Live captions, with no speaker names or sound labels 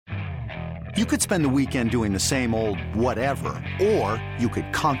You could spend the weekend doing the same old whatever, or you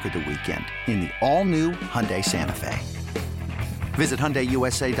could conquer the weekend in the all-new Hyundai Santa Fe. Visit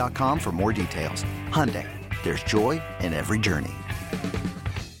HyundaiUSA.com for more details. Hyundai, there's joy in every journey.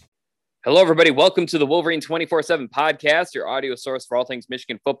 Hello, everybody. Welcome to the Wolverine 24/7 podcast, your audio source for all things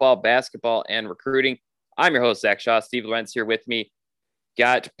Michigan football, basketball, and recruiting. I'm your host, Zach Shaw. Steve Lorenz here with me.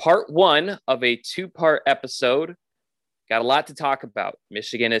 Got part one of a two-part episode. Got a lot to talk about.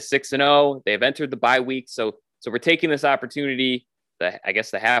 Michigan is 6-0. They've entered the bye week. So we're taking this opportunity, the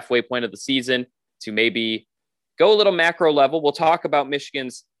halfway point of the season, to maybe go a little macro level. We'll talk about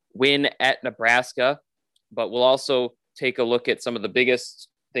Michigan's win at Nebraska, but we'll also take a look at some of the biggest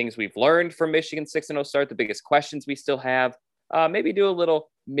things we've learned from Michigan's 6-0 start, the biggest questions we still have, maybe do a little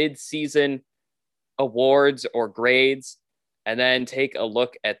mid-season awards or grades, and then take a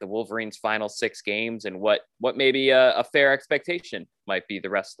look at the Wolverines' final 6 games and what maybe a fair expectation might be the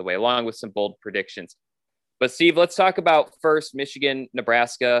rest of the way, along with some bold predictions. But Steve, let's talk about first Michigan,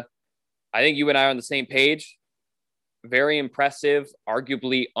 Nebraska. I think you and I are on the same page. Very impressive,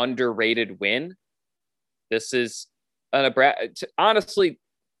 arguably underrated win. This is honestly,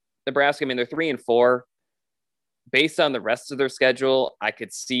 Nebraska, I mean, they're 3-4. Based on the rest of their schedule, I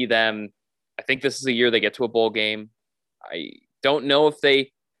could see them. I think this is a year they get to a bowl game. I don't know if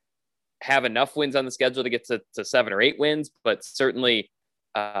they have enough wins on the schedule to get to 7 or 8 wins, but certainly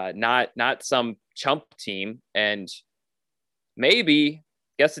not some chump team. And maybe,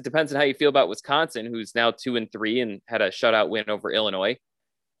 I guess it depends on how you feel about Wisconsin, who's now 2-3 and had a shutout win over Illinois.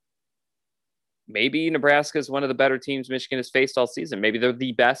 Maybe Nebraska is one of the better teams Michigan has faced all season. Maybe they're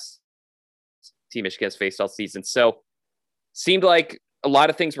the best team Michigan has faced all season. So seemed like a lot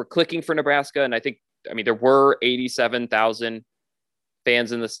of things were clicking for Nebraska. And I mean, there were 87,000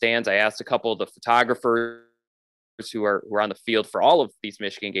 fans in the stands. I asked a couple of the photographers who are on the field for all of these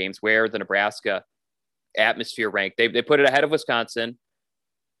Michigan games where the Nebraska atmosphere ranked. They put it ahead of Wisconsin.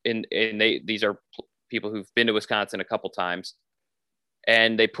 These are people who've been to Wisconsin a couple times.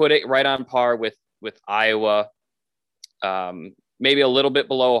 And they put it right on par with Iowa, maybe a little bit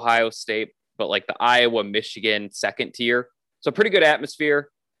below Ohio State, but like the Iowa, Michigan second tier. So pretty good atmosphere.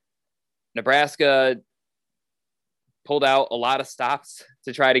 Nebraska pulled out a lot of stops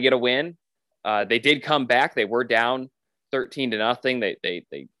to try to get a win. They did come back. They were down 13-0.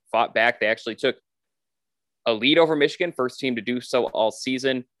 They fought back. They actually took a lead over Michigan, first team to do so all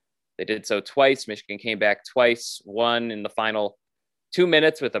season. They did so twice. Michigan came back twice, won in the final 2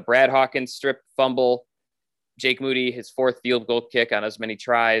 minutes with a Brad Hawkins strip fumble. Jake Moody, his 4th field goal kick on as many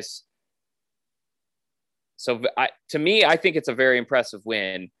tries. So to me, I think it's a very impressive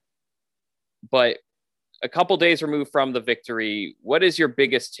win. But a couple days removed from the victory, what is your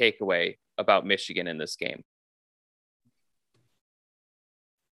biggest takeaway about Michigan in this game?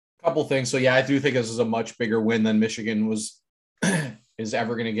 Couple things. So yeah, I do think this is a much bigger win than Michigan is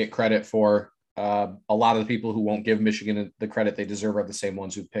ever going to get credit for. A lot of the people who won't give Michigan the credit they deserve are the same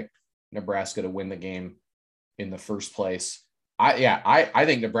ones who picked Nebraska to win the game in the first place. I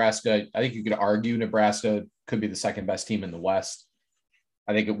think Nebraska, I think you could argue Nebraska could be the second best team in the West.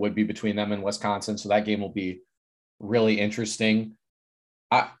 I think it would be between them and Wisconsin. So that game will be really interesting.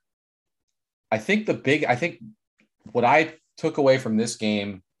 I think what I took away from this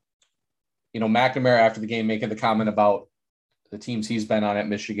game, McNamara after the game making the comment about the teams he's been on at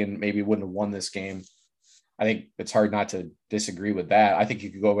Michigan maybe wouldn't have won this game. I think it's hard not to disagree with that. I think you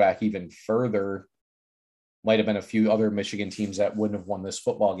could go back even further. Might have been a few other Michigan teams that wouldn't have won this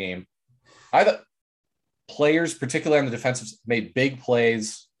football game. I thought players, particularly on the defensive, made big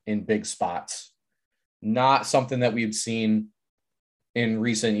plays in big spots. Not something that we've seen in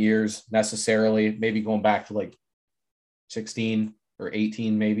recent years necessarily, maybe going back to like 16 or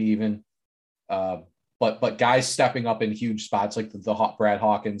 18, maybe even. But guys stepping up in huge spots like the Brad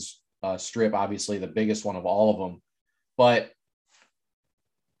Hawkins strip, obviously the biggest one of all of them. But,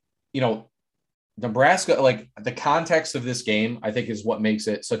 Nebraska, like the context of this game, I think is what makes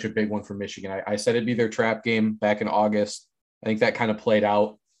it such a big one for Michigan. I said it'd be their trap game back in August. I think that kind of played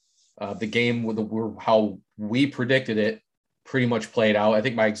out. The game how we predicted it pretty much played out. I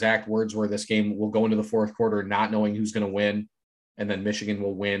think my exact words were this game will go into the fourth quarter not knowing who's going to win, and then Michigan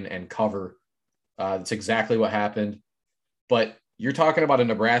will win and cover. That's exactly what happened. But you're talking about a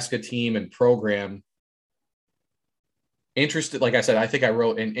Nebraska team and program. Interested, like I said, I think I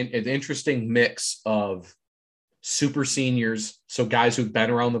wrote an interesting mix of super seniors, so guys who've been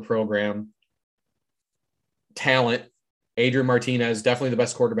around the program, talent. Adrian Martinez, definitely the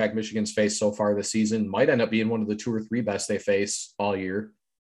best quarterback Michigan's faced so far this season, might end up being one of the 2 or 3 best they face all year.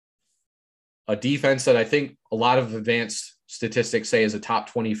 A defense that I think a lot of advanced statistics say is a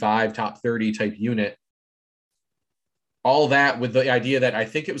top 25, top 30 type unit. All that with the idea that I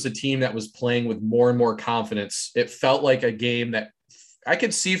think it was a team that was playing with more and more confidence. It felt like a game that I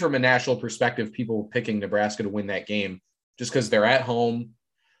could see from a national perspective, people picking Nebraska to win that game just because they're at home.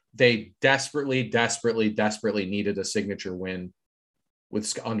 They desperately needed a signature win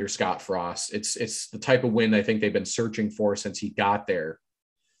under Scott Frost. It's the type of win I think they've been searching for since he got there.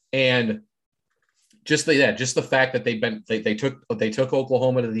 And just the fact that they took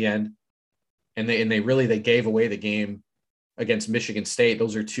Oklahoma to the end, and they gave away the game against Michigan State.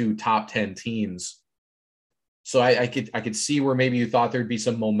 Those are two top 10 teams. So I could see where maybe you thought there'd be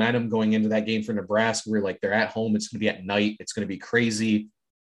some momentum going into that game for Nebraska, where like they're at home, it's going to be at night, it's going to be crazy.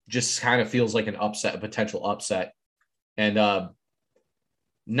 Just kind of feels like a potential upset. And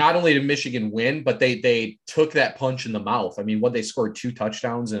not only did Michigan win, but they took that punch in the mouth. I mean, they scored 2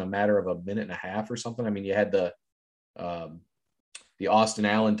 touchdowns in a matter of a minute and a half or something. I mean, you had the Austin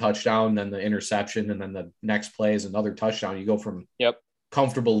Allen touchdown, then the interception, and then the next play is another touchdown. You go from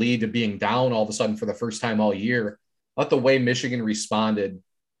comfortable lead to being down all of a sudden for the first time all year. But the way Michigan responded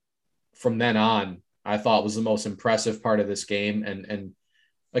from then on, I thought was the most impressive part of this game. And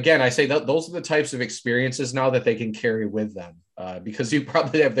again, I say that those are the types of experiences now that they can carry with them, because you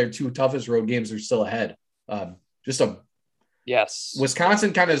probably have their 2 toughest road games are still ahead.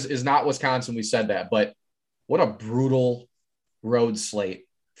 Wisconsin kind of is not Wisconsin. We said that, but what a brutal road slate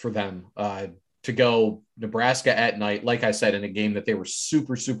for them to go Nebraska at night. Like I said, in a game that they were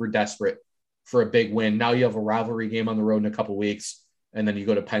super, super desperate for a big win. Now you have a rivalry game on the road in a couple of weeks, and then you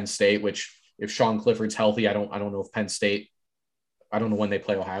go to Penn State, which if Sean Clifford's healthy, I don't know if Penn State, I don't know when they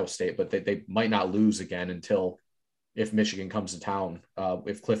play Ohio State, but they might not lose again until if Michigan comes to town,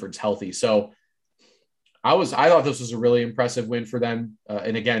 if Clifford's healthy. So I thought this was a really impressive win for them.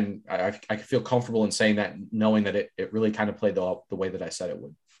 And again, I feel comfortable in saying that, knowing that it really kind of played the way that I said it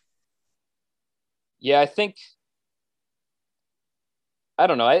would. Yeah, I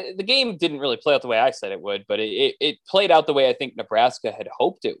don't know. The game didn't really play out the way I said it would, but it played out the way I think Nebraska had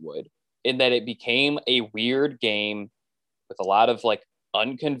hoped it would, in that it became a weird game with a lot of like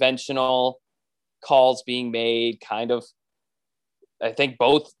unconventional calls being made. Kind of, I think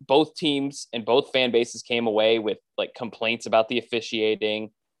both teams and both fan bases came away with like complaints about the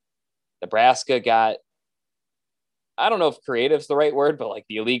officiating. Nebraska got, I don't know if creative's the right word, but like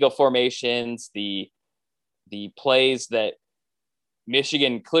the illegal formations, the plays that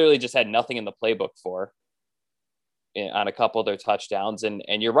Michigan clearly just had nothing in the playbook for on a couple of their touchdowns. And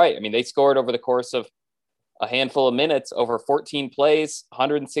you're right. I mean, they scored over the course of a handful of minutes, over 14 plays,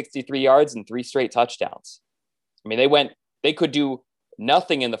 163 yards, and 3 straight touchdowns. I mean, they could do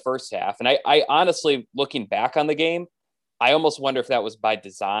nothing in the first half. And I honestly, looking back on the game, I almost wonder if that was by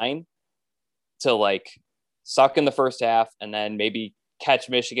design, to like suck in the first half and then maybe catch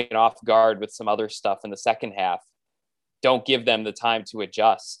Michigan off guard with some other stuff in the second half. Don't give them the time to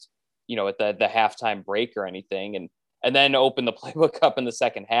adjust, at the halftime break or anything. And then open the playbook up in the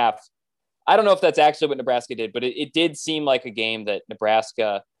second half. I don't know if that's actually what Nebraska did, but it did seem like a game that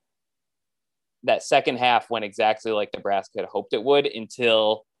Nebraska, that second half went exactly like Nebraska had hoped it would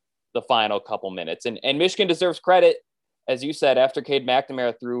until the final couple minutes. And Michigan deserves credit, as you said, after Cade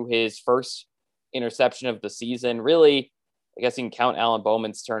McNamara threw his first interception of the season. Really, I guess you can count Alan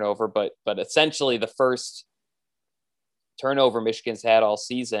Bowman's turnover, but essentially the first turnover Michigan's had all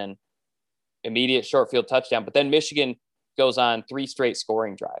season, immediate short field touchdown. But then Michigan goes on 3 straight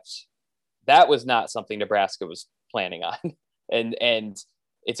scoring drives. That was not something Nebraska was planning on. And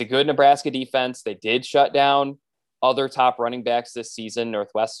it's a good Nebraska defense. They did shut down other top running backs this season.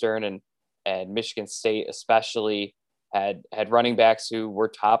 Northwestern and Michigan State especially had running backs who were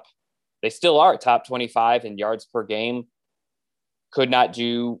top. They still are top 25 in yards per game. Could not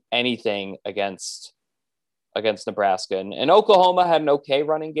do anything against Nebraska. And Oklahoma had an okay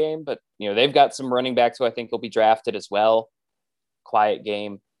running game, but they've got some running backs who I think will be drafted as well. Quiet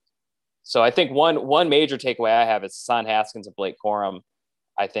game. So I think one major takeaway I have is Hassan Haskins and Blake Corum.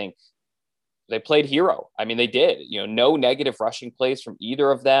 I think they played hero. I mean, they did. No negative rushing plays from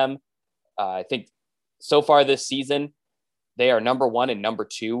either of them. I think so far this season, they are number 1 and number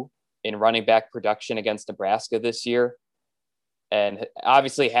 2 in running back production against Nebraska this year. And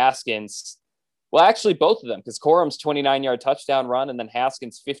obviously Haskins, well, actually both of them, because Corum's 29-yard touchdown run and then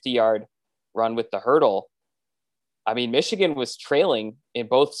Haskins' 50-yard run with the hurdle. I mean, Michigan was trailing in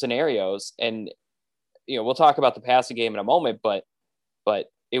both scenarios, and we'll talk about the passing game in a moment, but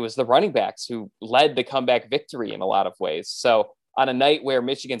it was the running backs who led the comeback victory in a lot of ways. So on a night where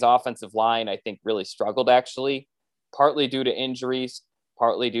Michigan's offensive line, I think, really struggled, actually, partly due to injuries,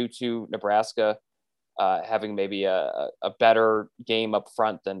 partly due to Nebraska having maybe a better game up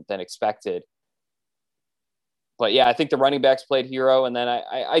front than expected. But yeah, I think the running backs played hero. And then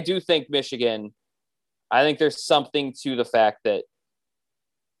I do think Michigan, I think there's something to the fact that,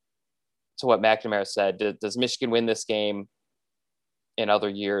 to what McNamara said, does Michigan win this game in other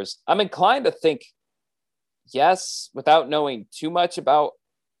years? I'm inclined to think yes, without knowing too much about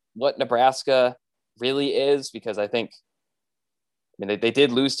what Nebraska really is, because I mean, they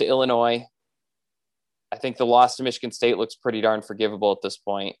did lose to Illinois. I think the loss to Michigan State looks pretty darn forgivable at this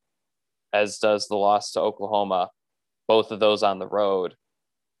point, as does the loss to Oklahoma, both of those on the road.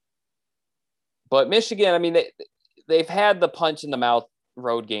 But Michigan, I mean, they've had the punch in the mouth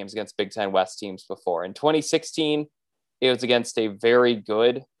road games against Big Ten West teams before. In 2016, it was against a very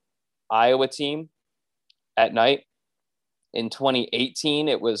good Iowa team at night. In 2018,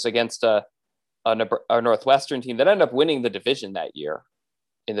 it was against a Northwestern team that ended up winning the division that year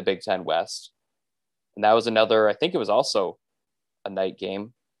in the Big Ten West. And that was another, I think it was also a night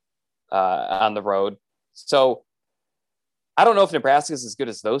game on the road. So I don't know if Nebraska is as good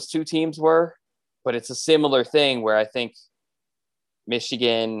as those two teams were, but it's a similar thing where I think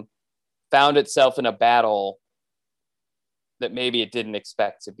Michigan found itself in a battle that maybe it didn't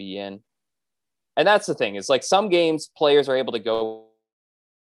expect to be in. And that's the thing, is like some games players are able to go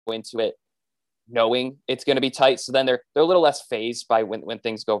into it knowing it's going to be tight. So then they're a little less fazed by when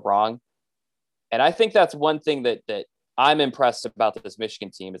things go wrong. And I think that's one thing that I'm impressed about this Michigan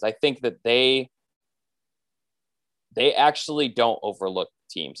team, is I think that they actually don't overlook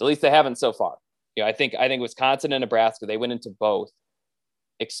teams. At least they haven't so far. You know, I think Wisconsin and Nebraska, they went into both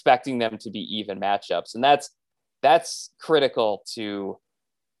expecting them to be even matchups. And that's critical to,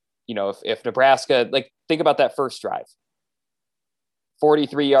 you know, if Nebraska, like, think about that first drive,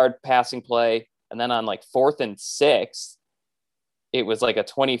 43-yard passing play. And then on like 4th and 6, it was like a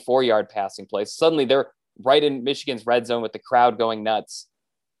 24-yard passing play. Suddenly they're right in Michigan's red zone with the crowd going nuts.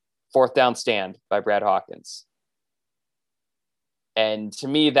 4th down stand by Brad Hawkins. And to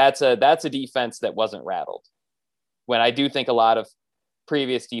me, that's a defense that wasn't rattled. When I do think a lot of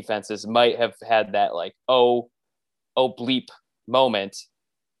previous defenses might have had that like, oh bleep moment.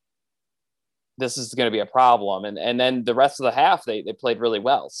 This is going to be a problem. And then the rest of the half, they played really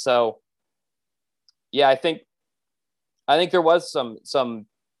well. So yeah, I think there was some,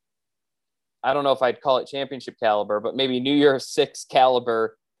 I don't know if I'd call it championship caliber, but maybe New Year's 6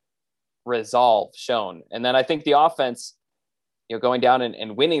 caliber resolve shown. And then I think the offense, you know, going down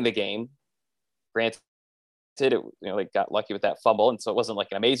and winning the game, granted, it, you know, they got lucky with that fumble. And so it wasn't like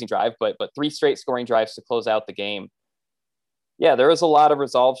an amazing drive, but 3 straight scoring drives to close out the game. Yeah, there was a lot of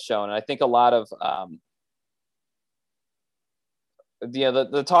resolve shown. And I think a lot of,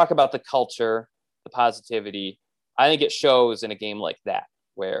 the talk about the culture, the positivity, I think it shows in a game like that,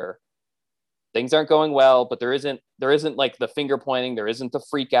 where things aren't going well, but there isn't like the finger pointing, there isn't the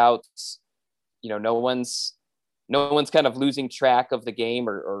freak outs. You know, no one's kind of losing track of the game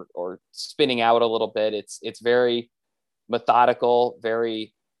or spinning out a little bit. It's very methodical,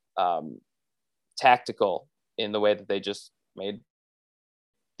 very tactical in the way that they just made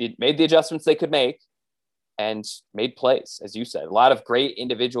the adjustments they could make and made plays, as you said. A lot of great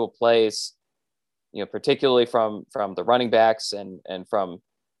individual plays, you know, particularly from the running backs and from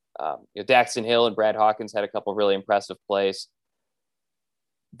Daxton Hill and Brad Hawkins had a couple really impressive plays.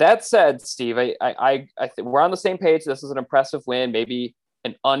 That said, Steve, I think we're on the same page. This is an impressive win, maybe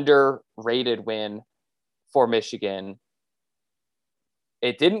an underrated win for Michigan.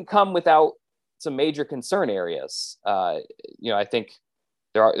 It didn't come without some major concern areas. I think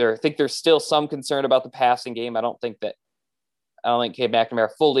there's still some concern about the passing game. I don't think Cade McNamara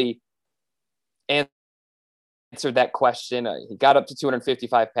fully answered that question. He got up to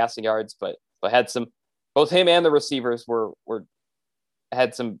 255 passing yards, but had both him and the receivers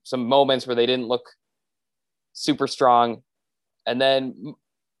had some moments where they didn't look super strong. And then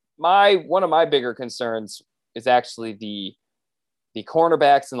one of my bigger concerns is actually the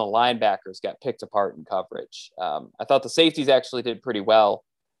cornerbacks and the linebackers got picked apart in coverage. I thought the safeties actually did pretty well,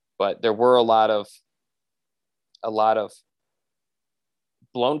 but there were a lot of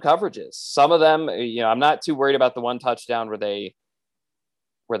blown coverages. Some of them, I'm not too worried about the one touchdown where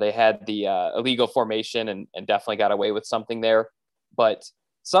they had the illegal formation and definitely got away with something there. But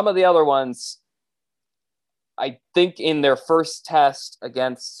some of the other ones, I think in their first test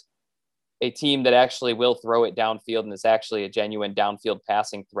against a team that actually will throw it downfield and is actually a genuine downfield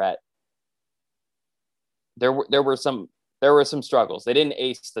passing threat, there were some struggles. They didn't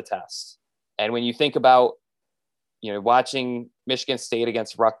ace the test. And when you think about, watching Michigan State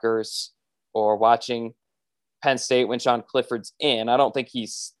against Rutgers or watching Penn State when Sean Clifford's in, I don't think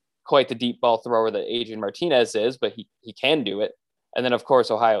he's quite the deep ball thrower that Adrian Martinez is, but he can do it. And then, of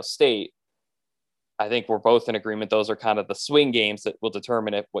course, Ohio State. I think we're both in agreement. Those are kind of the swing games that will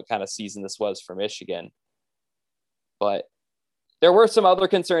determine what kind of season this was for Michigan. But there were some other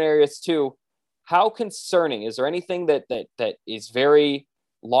concern areas too. How concerning? Is there anything that is very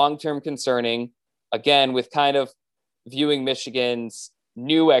long-term concerning? Again, with kind of viewing Michigan's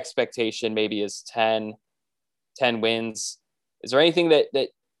new expectation maybe as 10 wins. Is there anything that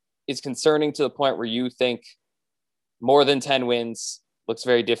is concerning to the point where you think more than 10 wins looks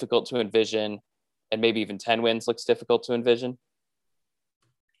very difficult to envision, and maybe even 10 wins looks difficult to envision?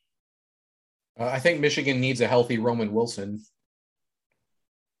 I think Michigan needs a healthy Roman Wilson.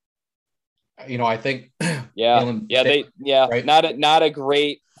 I think right? Not a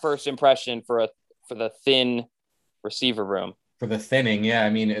great first impression for the thin receiver room. For the thinning, yeah. I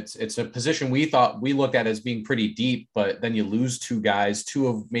mean, it's a position we looked at as being pretty deep, but then you lose two guys, two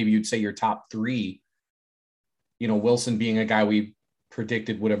of maybe you'd say your top three. Wilson being a guy we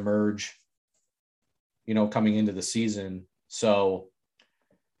predicted would emerge, coming into the season. So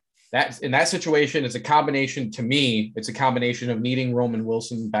that's in that situation, it's a combination of needing Roman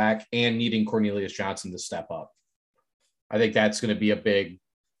Wilson back and needing Cornelius Johnson to step up. I think that's going to be a big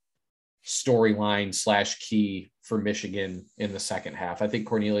storyline / key for Michigan in the second half. I think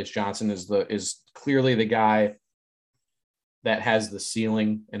Cornelius Johnson is clearly the guy that has the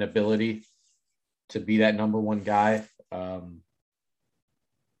ceiling and ability to be that number one guy.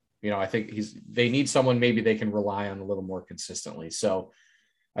 I think they need someone maybe they can rely on a little more consistently. So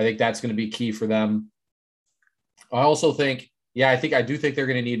I think that's going to be key for them. I also think, I do think they're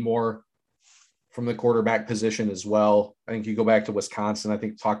going to need more from the quarterback position as well. I think you go back to Wisconsin, I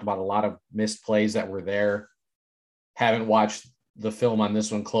think talked about a lot of missed plays that were there. Haven't watched the film on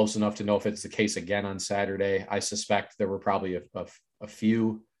this one close enough to know if it's the case again on Saturday. I suspect there were probably a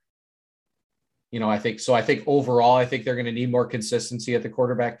few. I think overall, I think they're going to need more consistency at the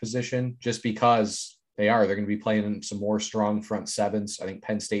quarterback position just because they're going to be playing some more strong front sevens. I think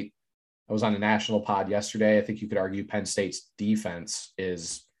Penn State, I was on a national pod yesterday. I think you could argue Penn State's defense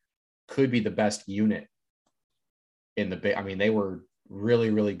could be the best unit in the big. I mean, they were really,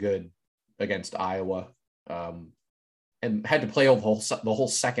 really good against Iowa and had to play the whole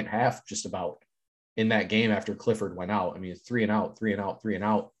second half just about in that game after Clifford went out. I mean, 3 and out.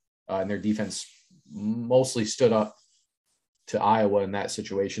 And their defense mostly stood up to Iowa in that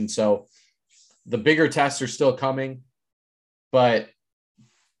situation. So the bigger tests are still coming, but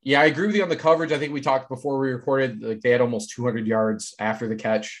I agree with you on the coverage. I think we talked before we recorded, like they had almost 200 yards after the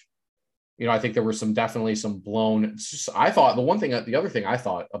catch. I think there were definitely some blown. The other thing I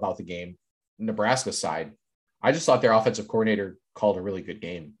thought about the game, Nebraska side, I just thought their offensive coordinator called a really good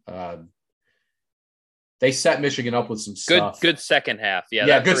game. They set Michigan up with some stuff. Good second half.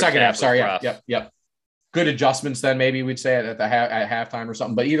 Good second half. Sorry. Yep. Good adjustments then maybe we'd say at halftime or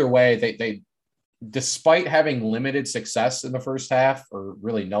something. But either way, they despite having limited success in the first half or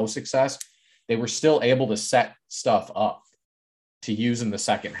really no success, they were still able to set stuff up to use in the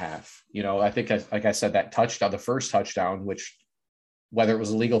second half. I think, like I said, that touchdown, the first touchdown, which whether it was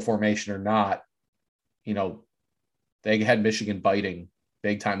a legal formation or not, they had Michigan biting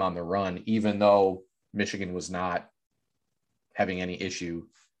big time on the run, even though Michigan was not having any issue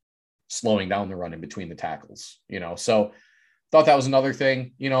slowing down the run in between the tackles, so thought that was another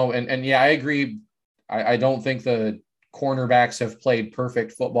thing, I agree. I don't think the cornerbacks have played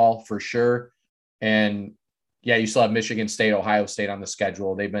perfect football for sure. And you still have Michigan State, Ohio State on the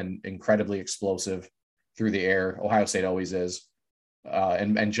schedule. They've been incredibly explosive through the air. Ohio State always is.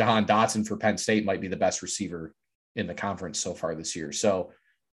 And Jahan Dotson for Penn State might be the best receiver in the conference so far this year. So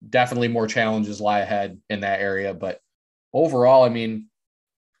definitely more challenges lie ahead in that area. But overall, I mean,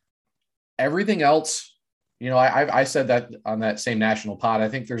 everything else, I said that on that same national pod. I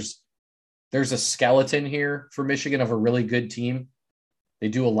think there's a skeleton here for Michigan of a really good team. They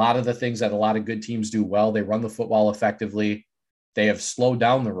do a lot of the things that a lot of good teams do well. They run the football effectively. They have slowed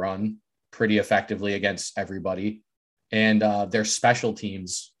down the run pretty effectively against everybody. And their special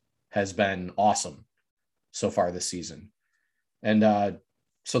teams has been awesome so far this season. And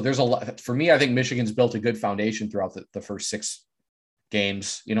so there's a lot for me. I think Michigan's built a good foundation throughout the first 6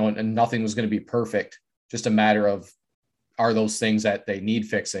 games, and nothing was going to be perfect. Just a matter of, are those things that they need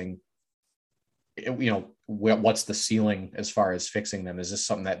fixing? What's the ceiling as far as fixing them? Is this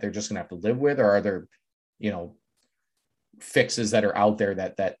something that they're just going to have to live with, or are there, fixes that are out there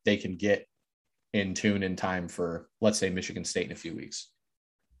that they can get in tune in time for, let's say, Michigan State in a few weeks?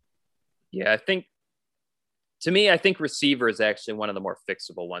 Yeah, I think receiver is actually one of the more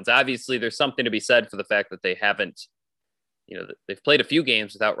fixable ones. Obviously, there's something to be said for the fact that they haven't, they've played a few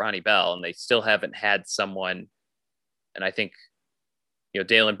games without Ronnie Bell, and they still haven't had someone. And I think,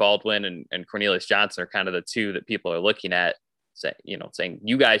 Dalen Baldwin and Cornelius Johnson are kind of the two that people are looking at, saying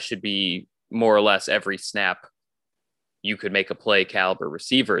you guys should be more or less every snap you could make a play caliber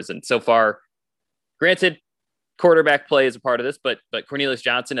receivers. And so far, granted, quarterback play is a part of this, but Cornelius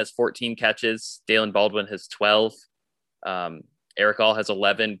Johnson has 14 catches. Dalen Baldwin has 12. Eric All has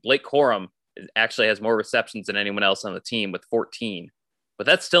 11. Blake Corum actually has more receptions than anyone else on the team with 14, but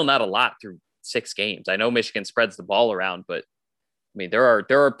that's still not a lot through 6 games. I know Michigan spreads the ball around, but I mean, there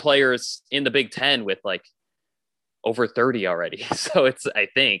are players in the Big Ten with like over 30 already. So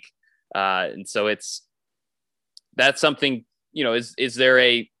that's something, is there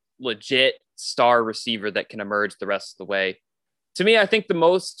a legit star receiver that can emerge the rest of the way? To me, I think the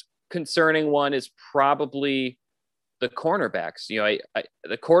most concerning one is probably the cornerbacks.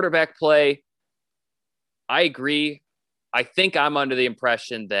 The quarterback play, I agree. I think I'm under the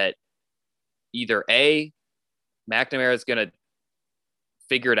impression that either McNamara is going to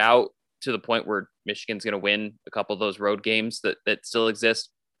figure it out to the point where Michigan's going to win a couple of those road games that still exist,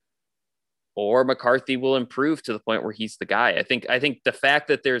 or McCarthy will improve to the point where he's the guy. I think the fact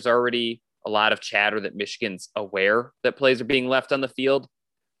that there's already a lot of chatter that Michigan's aware that plays are being left on the field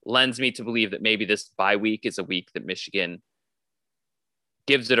lends me to believe that maybe this bye week is a week that Michigan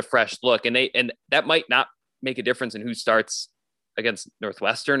gives it a fresh look. And that might not make a difference in who starts against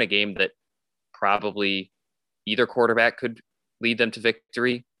Northwestern, a game that probably either quarterback could lead them to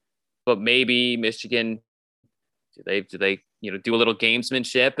victory. But maybe Michigan, do they do a little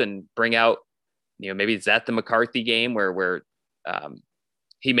gamesmanship and bring out, maybe it's at the McCarthy game where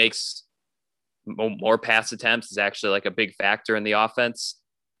he makes more pass attempts, is actually like a big factor in the offense.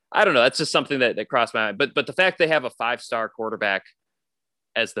 I don't know. That's just something that crossed my mind. But the fact they have a 5-star quarterback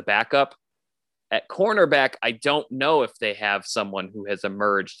as the backup at cornerback, I don't know if they have someone who has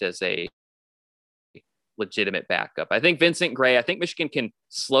emerged as a legitimate backup. I think Michigan can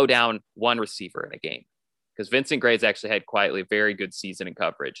slow down one receiver in a game, because Vincent Gray's actually had quietly a very good season in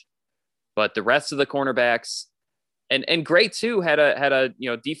coverage. But the rest of the cornerbacks, and Gray too had a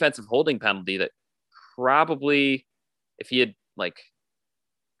defensive holding penalty that probably, if he had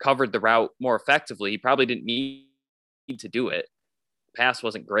covered the route more effectively, he probably didn't need to do it. The pass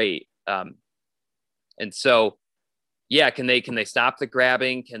wasn't great. And so, yeah, can they stop the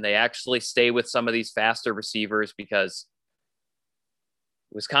grabbing? Can they actually stay with some of these faster receivers? Because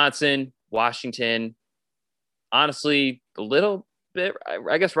Wisconsin, Washington, honestly, a little bit,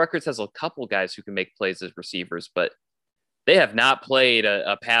 I guess Rutgers has a couple guys who can make plays as receivers, but they have not played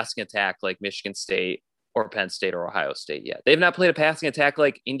a passing attack like Michigan State or Penn State or Ohio State yet. They've not played a passing attack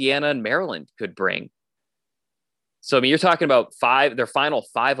like Indiana and Maryland could bring. So, I mean, you're talking about their final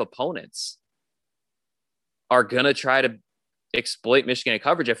 5 opponents are going to try to exploit Michigan in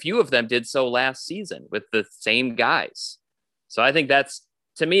coverage. A few of them did so last season with the same guys. So I think that's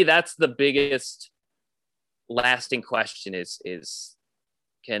the biggest lasting question is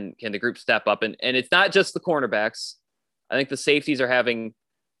can the group step up? And it's not just the cornerbacks. I think the safeties are having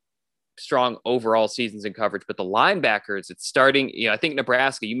strong overall seasons in coverage, but the linebackers, it's starting, I think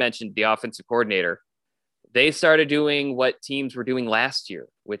Nebraska, you mentioned the offensive coordinator, they started doing what teams were doing last year,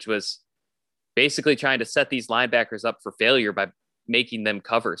 which was basically trying to set these linebackers up for failure by making them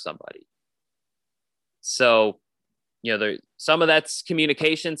cover somebody. So, some of that's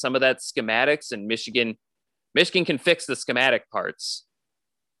communication, some of that's schematics, and Michigan can fix the schematic parts.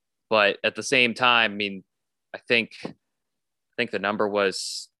 But at the same time, I mean, I think the number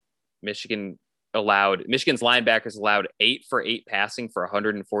was Michigan's linebackers allowed 8 for 8 passing for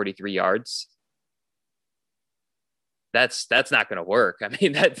 143 yards. That's not going to work. I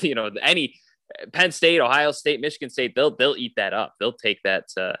mean, that's, any Penn State, Ohio State, Michigan State, they'll eat that up. They'll take that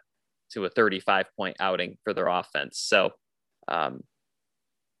to a 35-point outing for their offense. So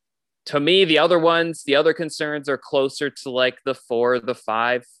to me, the other concerns are closer to like the 4, the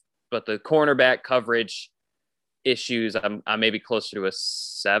 5, but the cornerback coverage issues, I'm maybe closer to a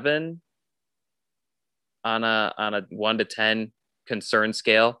 7 on a 1 to 10 concern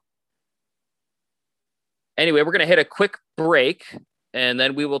scale. Anyway, we're going to hit a quick break, and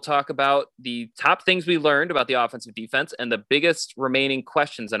then we will talk about the top things we learned about the offensive defense and the biggest remaining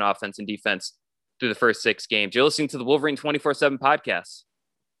questions on offense and defense through the first 6 games. You're listening to the Wolverine 24/7 podcast.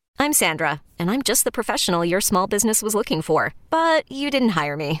 I'm Sandra, and I'm just the professional your small business was looking for. But you didn't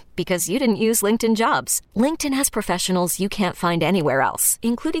hire me because you didn't use LinkedIn Jobs. LinkedIn has professionals you can't find anywhere else,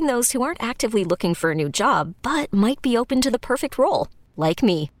 including those who aren't actively looking for a new job, but might be open to the perfect role, like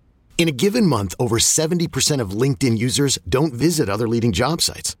me. In a given month, over 70% of LinkedIn users don't visit other leading job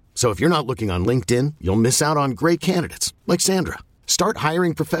sites. So if you're not looking on LinkedIn, you'll miss out on great candidates like Sandra. Start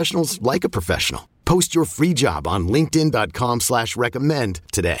hiring professionals like a professional. Post your free job on linkedin.com/recommend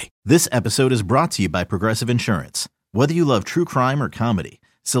today. This episode is brought to you by Progressive Insurance. Whether you love true crime or comedy,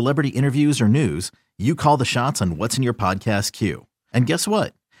 celebrity interviews or news, you call the shots on what's in your podcast queue. And guess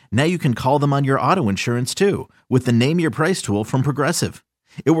what? Now you can call them on your auto insurance too with the Name Your Price tool from Progressive.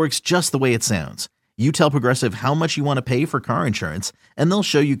 It works just the way it sounds. You tell Progressive how much you want to pay for car insurance, and they'll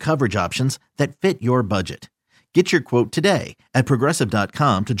show you coverage options that fit your budget. Get your quote today at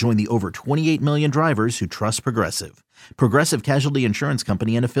Progressive.com to join the over 28 million drivers who trust Progressive. Progressive Casualty Insurance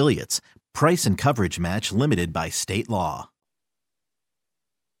Company and Affiliates. Price and coverage match limited by state law.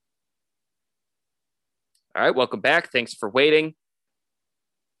 All right, welcome back. Thanks for waiting.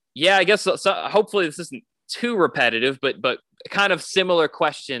 Yeah, I guess so, hopefully this isn't too repetitive, but kind of similar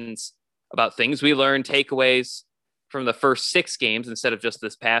questions about things we learned, takeaways from the first 6 games instead of just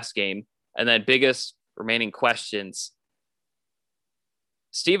this past game, and then biggest remaining questions.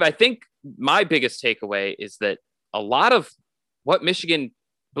 Steve, I think my biggest takeaway is that a lot of what Michigan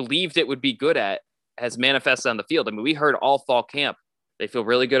believed it would be good at has manifested on the field. I mean, we heard all fall camp, they feel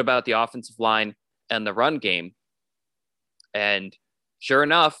really good about the offensive line and the run game. And sure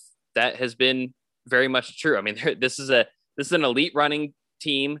enough, that has been very much true. I mean, this is an elite running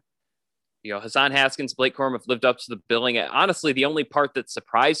team. You know, Hassan Haskins, Blake Corum have lived up to the billing. Honestly, the only part that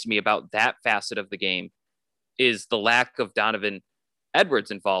surprised me about that facet of the game is the lack of Donovan Edwards'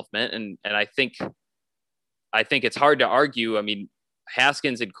 involvement. And I think it's hard to argue. I mean,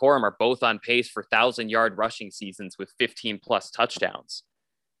 Haskins and Corum are both on pace for 1,000-yard rushing seasons with 15+ touchdowns.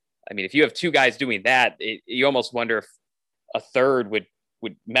 I mean, if you have 2 guys doing that, you almost wonder if a third would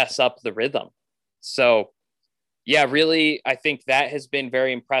mess up the rhythm. So, yeah, really, I think that has been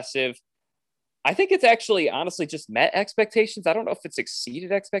very impressive. I think it's actually honestly just met expectations. I don't know if it's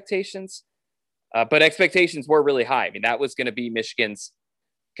exceeded expectations, but expectations were really high. I mean, that was going to be Michigan's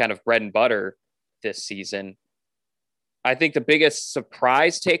kind of bread and butter this season. I think the biggest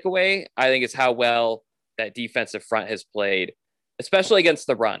surprise takeaway, I think, is how well that defensive front has played, especially against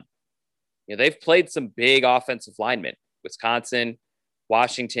the run. You know, they've played some big offensive linemen, Wisconsin,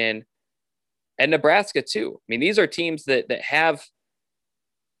 Washington, and Nebraska too. I mean, these are teams that have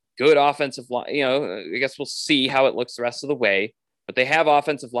good offensive line. You know, I guess we'll see how it looks the rest of the way, but they have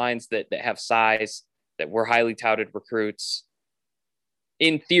offensive lines that have size, that were highly touted recruits.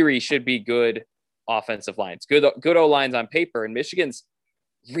 In theory, should be good offensive lines, good O-lines on paper. And Michigan's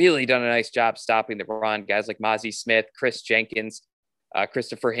really done a nice job stopping the run. Guys like Mozzie Smith, Chris Jenkins,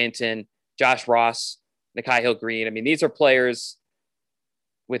 Christopher Hinton, Josh Ross, Nikhai Hill-Green. I mean, these are players,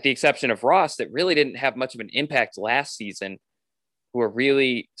 with the exception of Ross, that really didn't have much of an impact last season, who are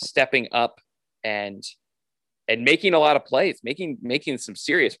really stepping up and making a lot of plays, making some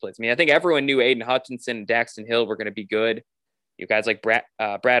serious plays. I mean, I think everyone knew Aiden Hutchinson and Daxton Hill were going to be good. You guys like Brad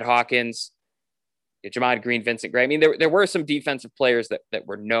Hawkins, Jamad Green, Vincent Gray. I mean, there were some defensive players that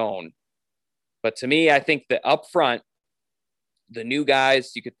were known. But to me, I think that up front, the new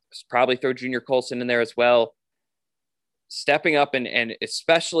guys, you could probably throw Junior Colson in there as well, stepping up and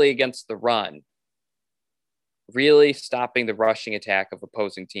especially against the run, really stopping the rushing attack of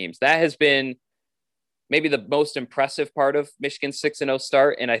opposing teams. That has been maybe the most impressive part of Michigan's 6-0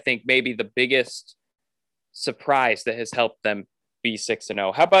 start, and I think maybe the biggest surprise that has helped them be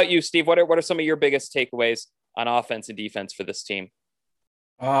 6-0. How about you, Steve? What are some of your biggest takeaways on offense and defense for this team?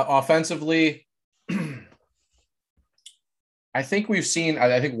 Offensively, I think we've seen,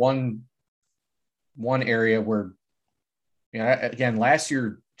 I think one area where, you know, again, last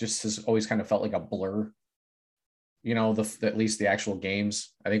year just has always kind of felt like a blur. You know, at least the actual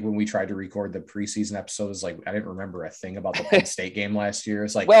games. I think when we tried to record the preseason episodes, like I didn't remember a thing about the Penn State game last year.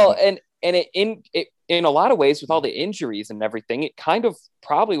 It's like, well, and in a lot of ways, with all the injuries and everything, it kind of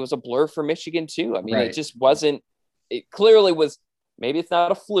probably was a blur for Michigan too. I mean, right. It just wasn't. It clearly was. Maybe it's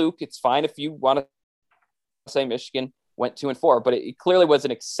not a fluke. It's fine if you want to say Michigan went 2-4, but it clearly was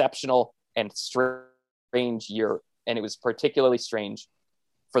an exceptional and strange year, and it was particularly strange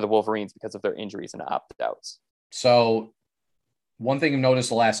for the Wolverines because of their injuries and opt-outs. So one thing I've noticed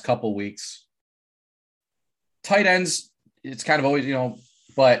the last couple of weeks, tight ends, it's kind of always, you know,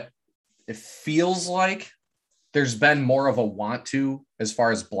 but it feels like there's been more of a want to as far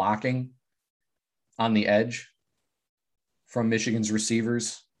as blocking on the edge from Michigan's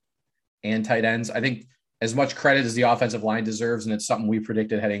receivers and tight ends. I think as much credit as the offensive line deserves, and it's something we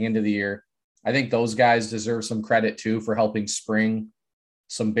predicted heading into the year, I think those guys deserve some credit too for helping spring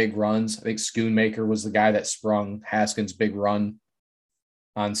some big runs. I think Schoonmaker was the guy that sprung Haskins' big run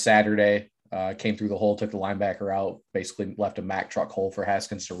on Saturday. came through the hole, took the linebacker out, basically left a Mack truck hole for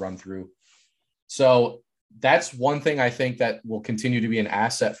Haskins to run through. So that's one thing I think that will continue to be an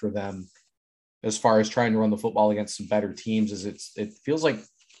asset for them as far as trying to run the football against some better teams. Is it feels like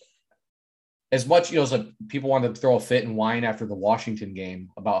as much, as like people wanted to throw a fit and whine after the Washington game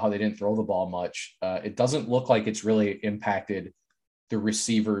about how they didn't throw the ball much. It doesn't look like it's really impacted the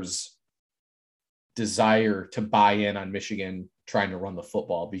receivers' desire to buy in on Michigan trying to run the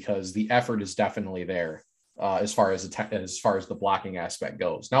football, because the effort is definitely there as far as the blocking aspect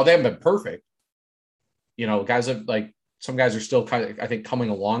goes. Now, they haven't been perfect. Guys have, like, some guys are still kind of, I think, coming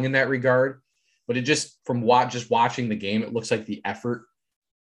along in that regard, but it just from watching the game, it looks like the effort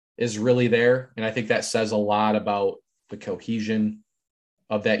is really there. And I think that says a lot about the cohesion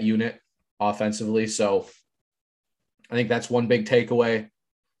of that unit offensively. So I think that's one big takeaway.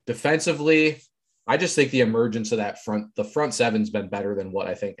 Defensively, I just think the emergence of the front seven's been better than what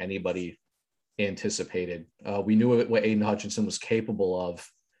I think anybody anticipated. We knew what Aiden Hutchinson was capable of,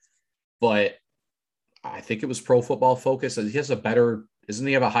 but I think it was Pro Football Focus. He has doesn't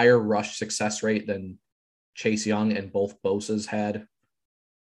he have a higher rush success rate than Chase Young and both Bosa's had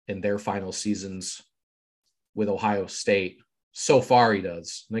in their final seasons with Ohio State? So far he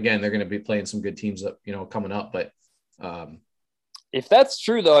does. And again, they're going to be playing some good teams up, coming up, but if that's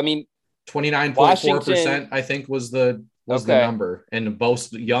true though, I mean, 29.4%, I think was the number. And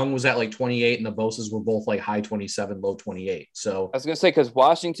Young was at like 28 and the Bosa's were both like high 27, low 28. So I was going to say, because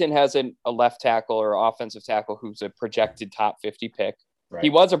Washington has a left tackle or offensive tackle who's a projected top 50 pick. Right. He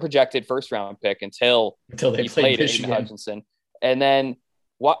was a projected first round pick until they played Michigan. Aiden Hutchinson. And then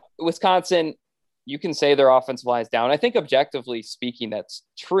Wisconsin, you can say their offensive line is down. I think objectively speaking, that's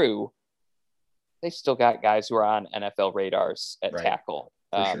true. They've still got guys who are on NFL radars at tackle.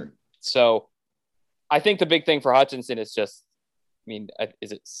 For sure. So I think the big thing for Hutchinson is just,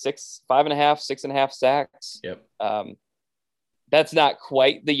 is it 6.5 sacks? Yep. That's not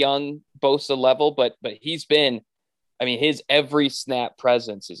quite the young Bosa level, but he's been, his every snap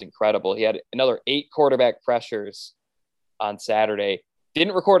presence is incredible. He had another 8 quarterback pressures on Saturday.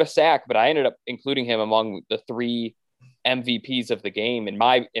 Didn't record a sack, but I ended up including him among the 3 MVPs of the game in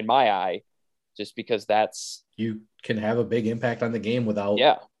my eye, just because you can have a big impact on the game without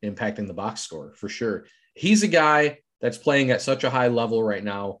impacting the box score, for sure. He's a guy that's playing at such a high level right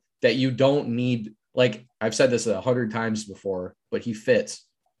now that you don't need, like I've said this 100 times before, but he fits.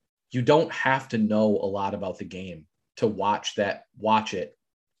 You don't have to know a lot about the game to watch it.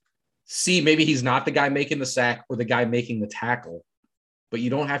 See, maybe he's not the guy making the sack or the guy making the tackle, but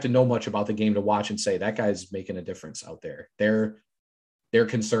you don't have to know much about the game to watch and say that guy's making a difference out there. They're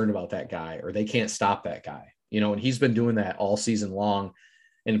concerned about that guy, or they can't stop that guy, and he's been doing that all season long.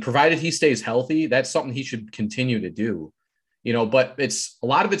 And provided he stays healthy, that's something he should continue to do, but a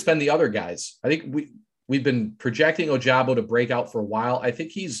lot of it's been the other guys. I think we've been projecting Ojabo to break out for a while. I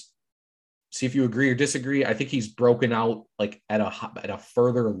think see if you agree or disagree. I think he's broken out like at a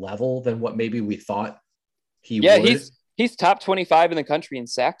further level than what maybe we thought he would. He's top 25 in the country in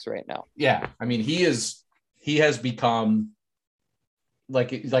sacks right now. Yeah. He has become,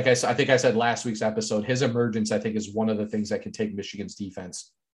 like I think I said last week's episode, his emergence, I think, is one of the things that can take Michigan's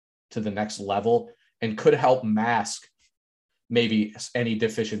defense to the next level and could help mask maybe any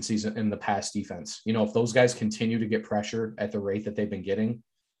deficiencies in the pass defense. If those guys continue to get pressure at the rate that they've been getting,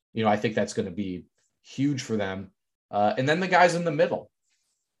 I think that's going to be huge for them. And then the guys in the middle,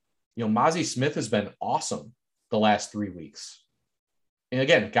 Mozzie Smith has been awesome the last 3 weeks. And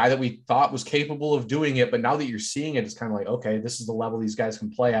again, a guy that we thought was capable of doing it, but now that you're seeing it, it's kind of like, okay, this is the level these guys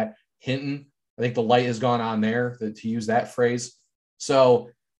can play at. Hinton, I think the light has gone on there, to use that phrase. So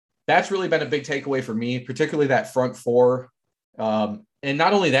that's really been a big takeaway for me, particularly that front 4. And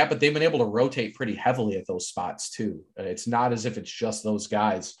not only that, but they've been able to rotate pretty heavily at those spots too. It's not as if it's just those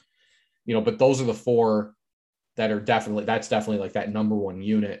guys, but those are the 4 that are definitely like that number 1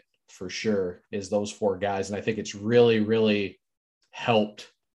 unit for sure, is those 4 guys. And I think it's really, really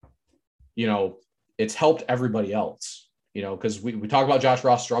helped, it's helped everybody else, because we talk about Josh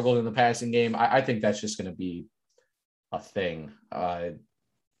Ross struggled in the passing game. I think that's just going to be a thing.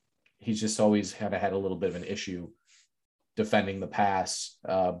 He's just always had a little bit of an issue defending the pass.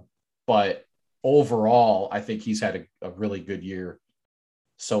 But overall, I think he's had a really good year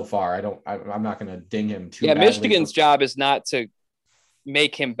so far. I'm not going to ding him too badly. Michigan's job is not to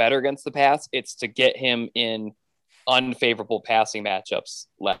make him better against the pass. It's to get him in unfavorable passing matchups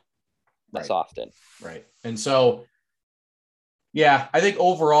less often. Right. And so, yeah, I think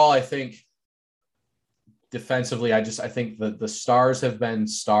overall, defensively, I think the stars have been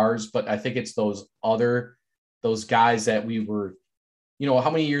stars, but I think it's those guys that we were, how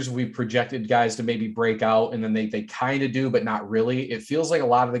many years have we projected guys to maybe break out and then they kind of do, but not really. It feels like a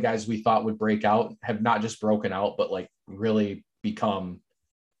lot of the guys we thought would break out have not just broken out, but like really become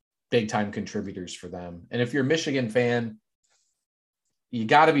big time contributors for them. And if you're a Michigan fan, you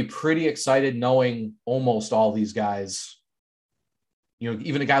got to be pretty excited knowing almost all these guys,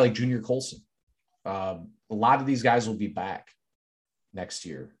 even a guy like Junior Colson. A lot of these guys will be back next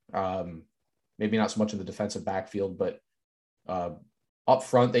year. Maybe not so much in the defensive backfield, but up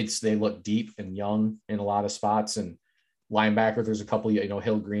front, they look deep and young in a lot of spots. And linebacker, there's a couple,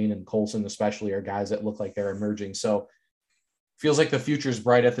 Hill Green and Colson especially are guys that look like they're emerging. So feels like the future's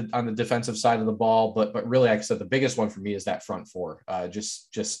bright on the defensive side of the ball, but really, like I said, the biggest one for me is that front four,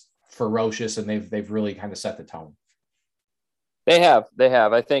 just ferocious, and they've really kind of set the tone. They have.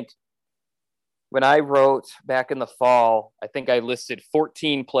 I think when I wrote back in the fall, I think I listed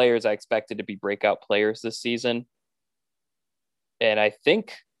 14 players I expected to be breakout players this season. And I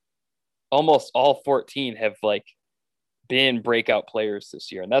think almost all 14 have been breakout players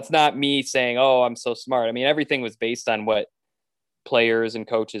this year. And that's not me saying, oh, I'm so smart. I mean, everything was based on what players and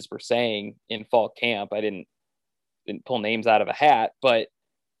coaches were saying in fall camp. I didn't pull names out of a hat, but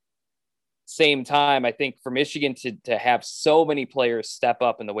same time, I think for Michigan to have so many players step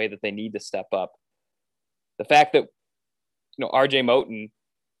up in the way that they need to step up, the fact that, RJ Moten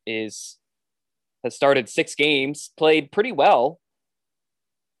has started 6 games, played pretty well.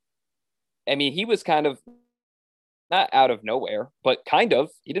 I mean, he was kind of not out of nowhere, but kind of.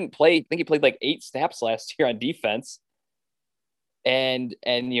 He didn't play. I think he played 8 snaps last year on defense. And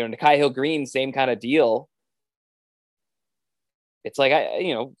Nikhai Hill Green, same kind of deal. It's like,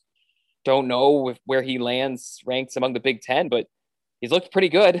 I don't know where he ranks among the Big Ten, but he's looked pretty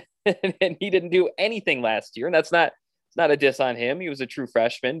good. And he didn't do anything last year. And it's not a diss on him. He was a true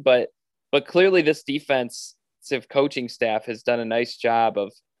freshman, but clearly this defensive coaching staff has done a nice job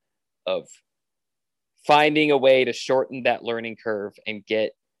of finding a way to shorten that learning curve and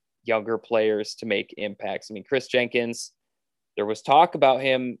get younger players to make impacts. I mean, Chris Jenkins, there was talk about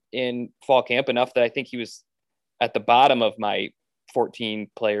him in fall camp enough that I think he was at the bottom of my 14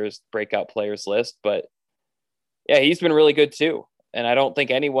 breakout players list, but yeah, he's been really good too. And I don't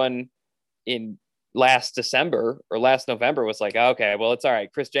think anyone in last December or last November was like, okay, well, it's all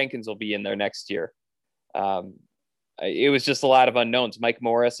right. Chris Jenkins will be in there next year. It was just a lot of unknowns. Mike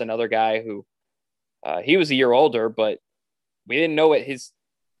Morris, another guy who he was a year older, but we didn't know what his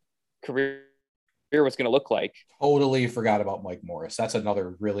career was going to look like. Totally forgot about Mike Morris. That's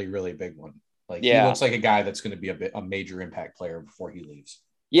another really, really big one. He looks like a guy that's going to be a major impact player before he leaves.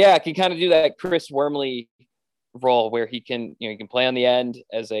 Yeah, can kind of do that Chris Wormley role where he can play on the end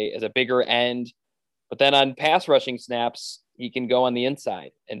as a bigger end, but then on pass rushing snaps, he can go on the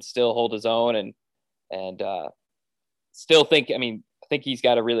inside and still hold his own and still think he's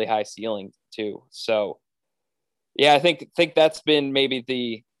got a really high ceiling too. So yeah, I think that's been maybe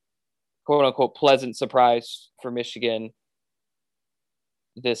the quote unquote pleasant surprise for Michigan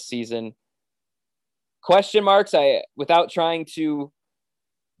this season. Question marks, without trying to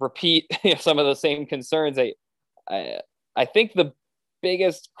repeat some of the same concerns, I think the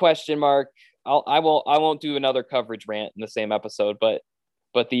biggest question mark, I won't do another coverage rant in the same episode, but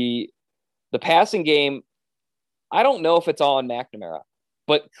the passing game, I don't know if it's all on McNamara,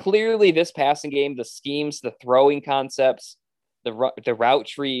 but clearly this passing game, the schemes, the throwing concepts, the route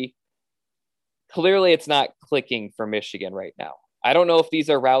tree, clearly it's not clicking for Michigan right now. I don't know if these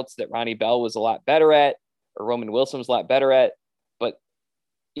are routes that Ronnie Bell was a lot better at or Roman Wilson was a lot better at, but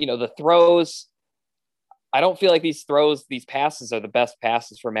the throws, I don't feel like these passes are the best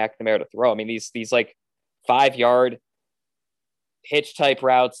passes for McNamara to throw. I mean, these 5-yard hitch type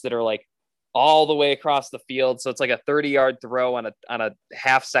routes that are all the way across the field. So it's like a 30-yard throw on a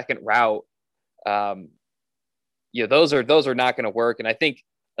half-second route. Those are not going to work. And I think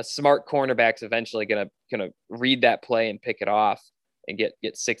a smart cornerback's eventually going to read that play and pick it off and get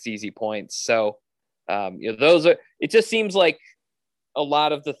 6 easy points. So it just seems like a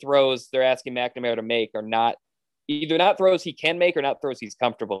lot of the throws they're asking McNamara to make are not throws he can make or not throws he's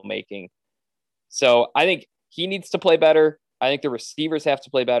comfortable making. So I think he needs to play better. I think the receivers have to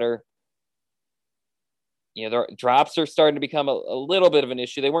play better. Their drops are starting to become a little bit of an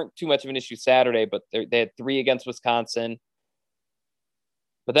issue. They weren't too much of an issue Saturday, but they had 3 against Wisconsin.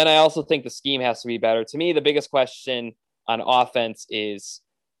 But then I also think the scheme has to be better. To me, the biggest question on offense is,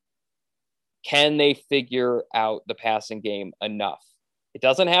 can they figure out the passing game enough? It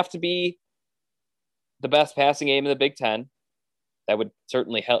doesn't have to be the best passing game in the Big Ten. That would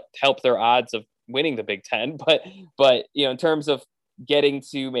certainly help their odds of winning the Big Ten. But in terms of getting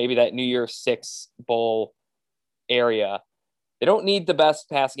to maybe that New Year's Six bowl area, they don't need the best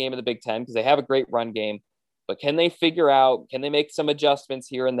pass game in the Big Ten because they have a great run game, but can they make some adjustments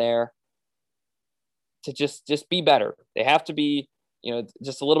here and there to just be better? They have to be,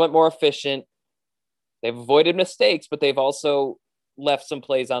 just a little bit more efficient. They've avoided mistakes, but they've also left some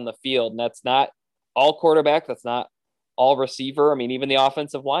plays on the field, and that's not all quarterback. That's not all receiver. I mean, even the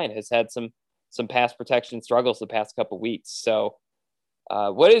offensive line has had some pass protection struggles the past couple of weeks. So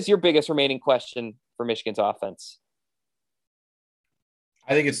what is your biggest remaining question for Michigan's offense?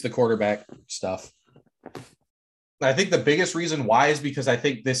 I think it's the quarterback stuff. I think the biggest reason why is because I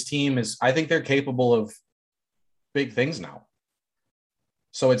think this team I think they're capable of big things now.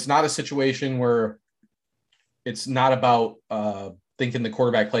 So it's not a situation where it's not about thinking the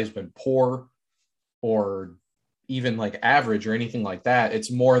quarterback play has been poor or even like average or anything like that.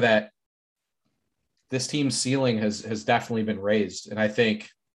 It's more that this team's ceiling has definitely been raised. And I think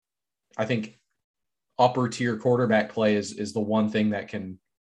upper tier quarterback play is the one thing that can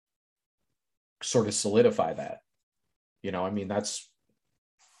sort of solidify that. That's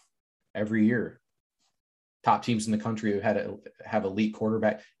every year. Top teams in the country who have elite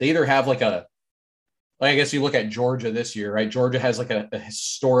quarterback. They either have I guess you look at Georgia this year, right? Georgia has like a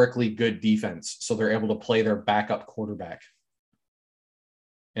historically good defense. So they're able to play their backup quarterback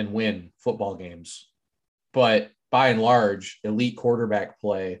and win football games. But by and large, elite quarterback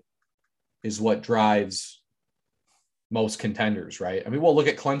play is what drives most contenders, right? I mean, we'll look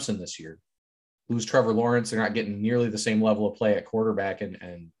at Clemson this year. Lose Trevor Lawrence. They're not getting nearly the same level of play at quarterback,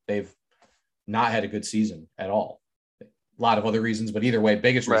 and they've not had a good season at all. A lot of other reasons, but either way,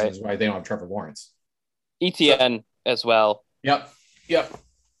 biggest reason is why they don't have Trevor Lawrence. ETN as well. Yep.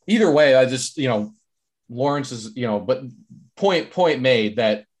 Either way, I just, Lawrence is, but point made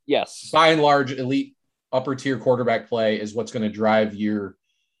that yes, by and large, elite upper tier quarterback play is what's going to drive your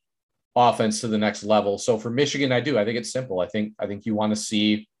offense to the next level. So for Michigan, I think it's simple. I think you want to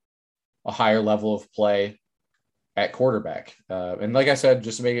see a higher level of play at quarterback. And like I said,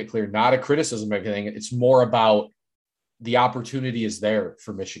 just to make it clear, not a criticism of anything. It's more about the opportunity is there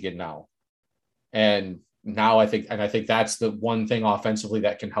for Michigan now. And now I think that's the one thing offensively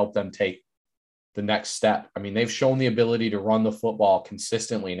that can help them take the next step. I mean, they've shown the ability to run the football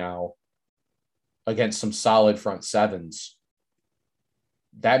consistently now against some solid front sevens.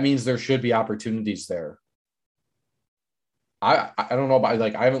 That means there should be opportunities there. I don't know about,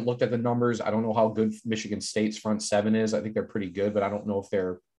 I haven't looked at the numbers. I don't know how good Michigan State's front seven is. I think they're pretty good, but I don't know if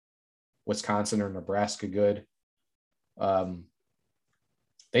they're Wisconsin or Nebraska good.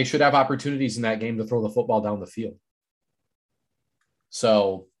 They should have opportunities in that game to throw the football down the field.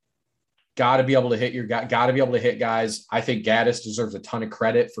 So got to be able to hit guys. I think Gaddis deserves a ton of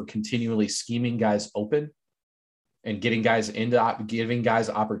credit for continually scheming guys open and giving guys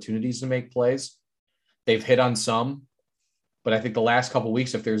opportunities to make plays. They've hit on some, but I think the last couple of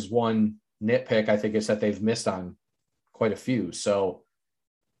weeks, if there's one nitpick, I think it's that they've missed on quite a few. So,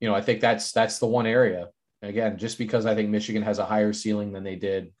 I think that's the one area. Again, just because I think Michigan has a higher ceiling than they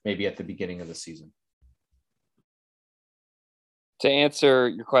did maybe at the beginning of the season. To answer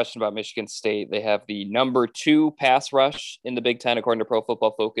your question about Michigan State, they have the number 2 pass rush in the Big Ten, according to Pro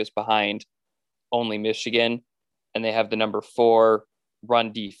Football Focus, behind only Michigan. And they have the number 4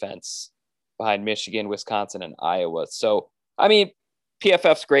 run defense behind Michigan, Wisconsin, and Iowa. So, I mean,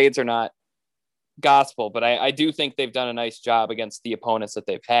 PFF's grades are not gospel, but I do think they've done a nice job against the opponents that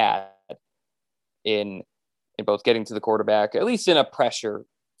they've had in both getting to the quarterback, at least in a pressure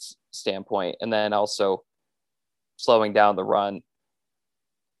standpoint, and then also slowing down the run.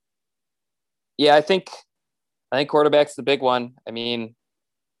 Yeah, I think quarterback's the big one. I mean,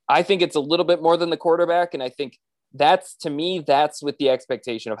 I think it's a little bit more than the quarterback, and I think that's with the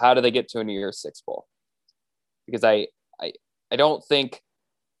expectation of how do they get to a New Year's Six bowl, because I don't think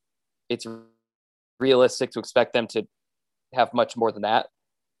it's realistic to expect them to have much more than that,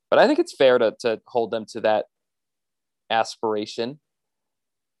 but I think it's fair to hold them to that aspiration.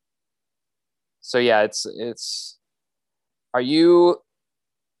 So yeah, so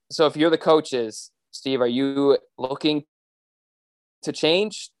if you're the coaches, Steve, are you looking to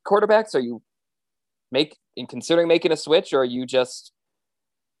change quarterbacks? Are you considering making a switch, or are you just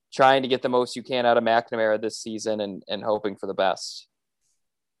trying to get the most you can out of McNamara this season and hoping for the best?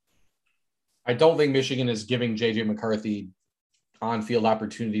 I don't think Michigan is giving JJ McCarthy on-field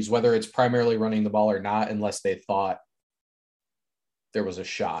opportunities, whether it's primarily running the ball or not, unless they thought there was a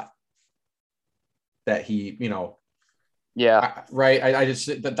shot that he, yeah, right. I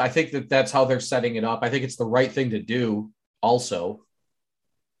think that's how they're setting it up. I think it's the right thing to do also.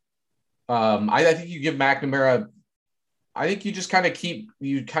 I think you give McNamara, I think you just kind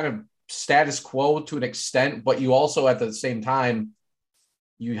of status quo to an extent, but you also at the same time,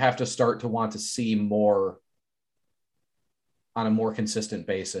 you have to start to want to see more on a more consistent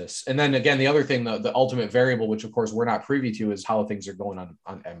basis. And then again, the other thing, the ultimate variable, which of course we're not privy to, is how things are going on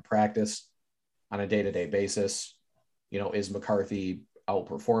in practice on a day-to-day basis. Is McCarthy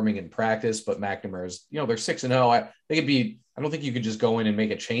outperforming in practice? But McNamara's, they're 6-0. I don't think you could just go in and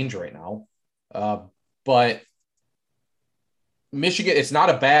make a change right now. But Michigan, it's not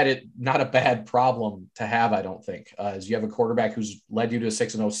a bad problem to have, I don't think. As you have a quarterback who's led you to a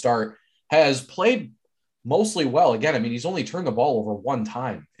 6-0 start, has played mostly well. Again, I mean, he's only turned the ball over one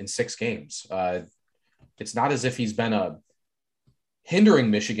time in 6 games. It's not as if he's been hindering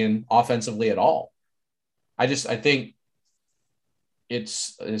Michigan offensively at all. I think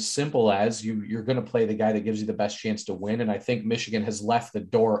it's as simple as you're going to play the guy that gives you the best chance to win. And I think Michigan has left the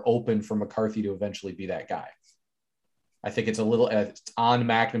door open for McCarthy to eventually be that guy. I think it's on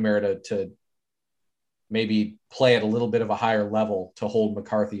McNamara to maybe play at a little bit of a higher level to hold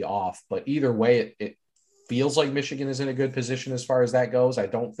McCarthy off. But either way, it feels like Michigan is in a good position as far as that goes. I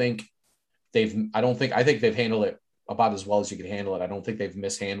think they've handled it about as well as you could handle it. I don't think they've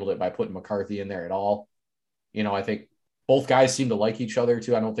mishandled it by putting McCarthy in there at all. I think both guys seem to like each other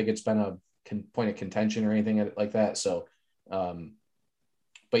too. I don't think it's been a point of contention or anything like that. So,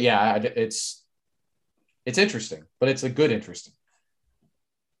 but yeah, it's interesting, but it's a good interesting.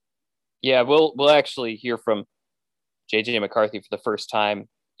 Yeah, we'll actually hear from JJ McCarthy for the first time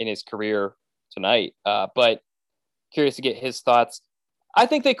in his career tonight. But curious to get his thoughts. I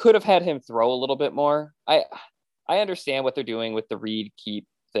think they could have had him throw a little bit more. I understand what they're doing with the read keep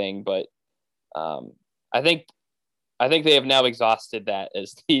thing, but I think they have now exhausted that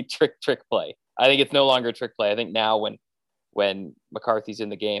as the trick play. I think it's no longer a trick play. I think now when McCarthy's in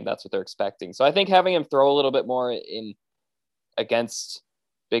the game, that's what they're expecting. So I think having him throw a little bit more in against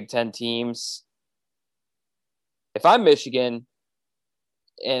Big Ten teams. If I'm Michigan,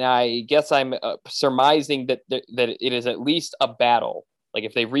 and I guess I'm surmising that it is at least a battle. Like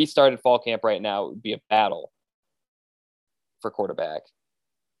if they restarted fall camp right now, it would be a battle for quarterback.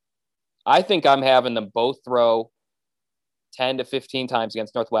 I think I'm having them both throw 10 to 15 times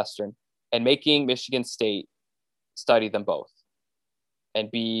against Northwestern and making Michigan State study them both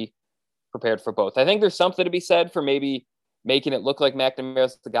and be prepared for both. I think there's something to be said for maybe making it look like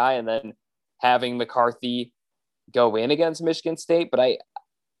McNamara's the guy and then having McCarthy go in against Michigan State. But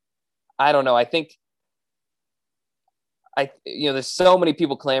I don't know. I think there's so many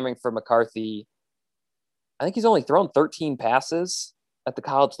people clamoring for McCarthy. I think he's only thrown 13 passes at the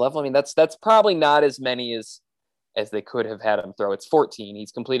college level. I mean, that's probably not as many as they could have had him throw. It's 14.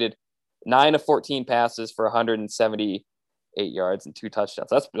 He's completed 9 of 14 passes for 178 yards and 2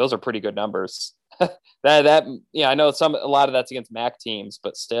 touchdowns. Those are pretty good numbers. I know a lot of that's against MAC teams,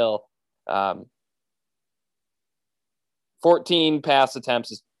 but still, 14 pass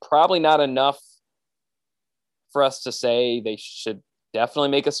attempts is probably not enough for us to say they should definitely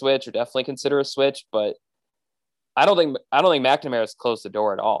make a switch or definitely consider a switch. But I don't think McNamara has closed the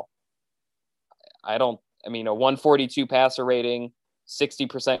door at all. A 142 passer rating,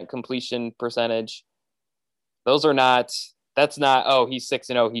 60% completion percentage. That's not, oh, he's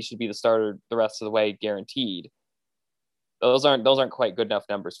 6-0. He should be the starter the rest of the way, guaranteed. Those aren't quite good enough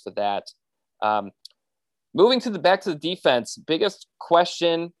numbers for that. Moving back to the defense, biggest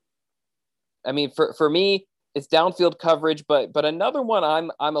question. I mean, for me, it's downfield coverage, but another one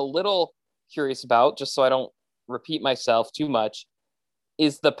I'm a little curious about, just so I don't repeat myself too much,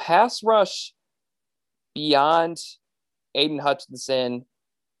 is the pass rush beyond Aiden Hutchinson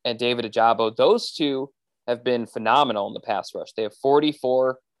and David Ajabo. Those two have been phenomenal in the pass rush. They have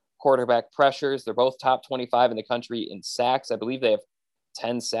 44 quarterback pressures. They're both top 25 in the country in sacks. I believe they have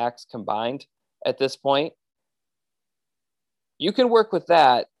 10 sacks combined at this point. You can work with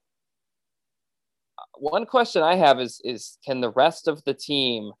that. One question I have is can the rest of the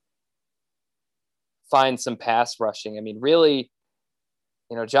team find some pass rushing? I mean, really,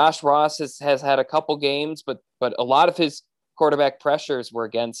 Josh Ross has had a couple games, but a lot of his quarterback pressures were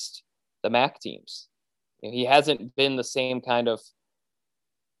against the MAC teams. He hasn't been the same kind of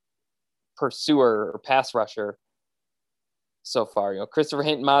pursuer or pass rusher so far. Christopher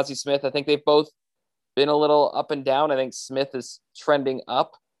Hinton, Mozzie Smith, I think they've both been a little up and down. I think Smith is trending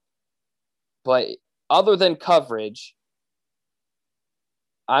up. But other than coverage,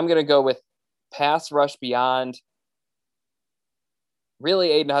 I'm going to go with pass rush beyond really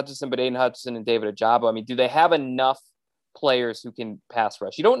Aiden Hutchinson, but Aiden Hutchinson and David Ajabo. I mean, do they have enough players who can pass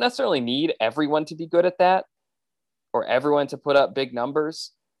rush? You don't necessarily need everyone to be good at that or everyone to put up big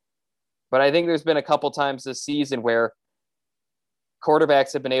numbers. But I think there's been a couple times this season where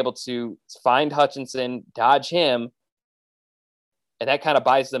quarterbacks have been able to find Hutchinson, dodge him, and that kind of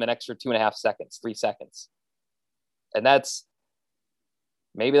buys them an extra 2.5 seconds, 3 seconds. And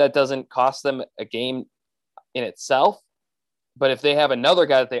maybe that doesn't cost them a game in itself, but if they have another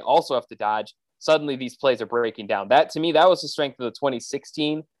guy that they also have to dodge, suddenly these plays are breaking down. That, to me, that was the strength of the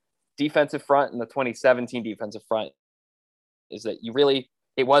 2016 defensive front and the 2017 defensive front, is that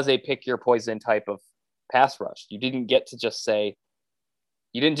it was a pick your poison type of pass rush. You didn't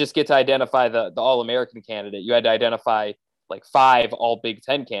just get to identify the All-American candidate. You had to identify like 5 all Big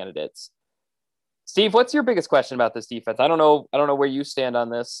Ten candidates. Steve, what's your biggest question about this defense? I don't know where you stand on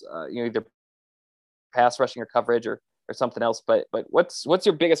this, either pass rushing or coverage or something else, but what's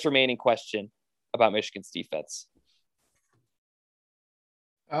your biggest remaining question about Michigan's defense?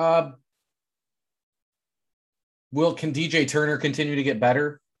 Can DJ Turner continue to get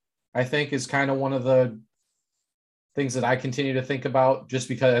better? I think is kind of one of the things that I continue to think about, just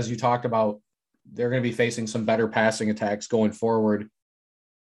because, as you talked about, they're going to be facing some better passing attacks going forward.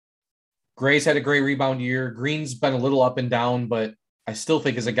 Gray's had a great rebound year. Green's been a little up and down, but I still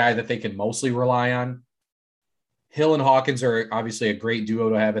think is a guy that they can mostly rely on. Hill and Hawkins are obviously a great duo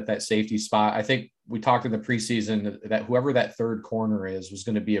to have at that safety spot. I think we talked in the preseason that whoever that third corner was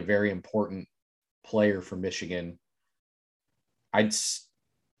going to be a very important player for Michigan. I'd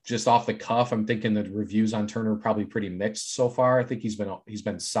just off the cuff, I'm thinking the reviews on Turner are probably pretty mixed so far. I think he's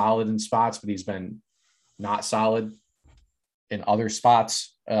been solid in spots, but he's been not solid in other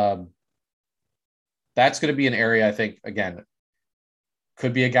spots. That's going to be an area, I think, again,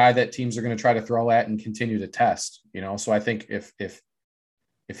 could be a guy that teams are going to try to throw at and continue to test, So I think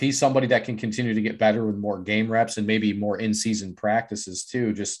if he's somebody that can continue to get better with more game reps and maybe more in-season practices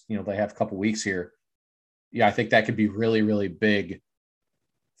too, just, they have a couple weeks here. Yeah, I think that could be really, really big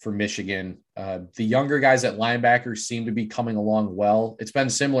for Michigan. The younger guys at linebackers seem to be coming along well. It's been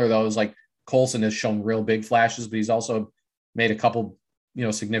similar, though. It's like Colson has shown real big flashes, but he's also made a couple,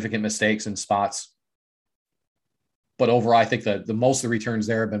 significant mistakes in spots. But overall, I think the most of the returns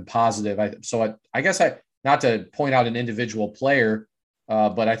there have been positive. I guess not to point out an individual player,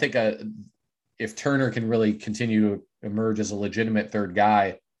 but I think if Turner can really continue to emerge as a legitimate third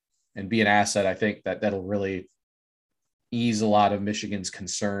guy and be an asset, I think that'll really ease a lot of Michigan's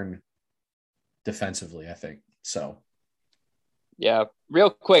concern defensively, I think. So, yeah, real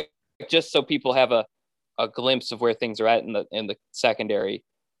quick, just so people have a glimpse of where things are at in the secondary.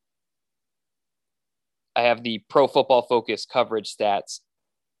 I have the Pro Football Focus coverage stats.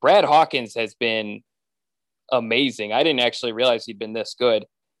 Brad Hawkins has been amazing. I didn't actually realize he'd been this good.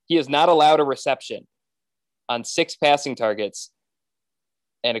 He has not allowed a reception on 6 passing targets.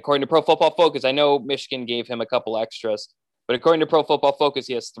 And according to Pro Football Focus, I know Michigan gave him a couple extras, but according to Pro Football Focus,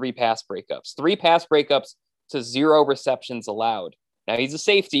 he has 3 pass breakups. 3 pass breakups to 0 receptions allowed. Now, he's a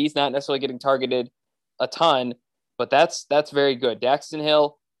safety. He's not necessarily getting targeted a ton, but that's very good. Daxton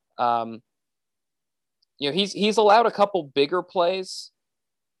Hill, he's allowed a couple bigger plays,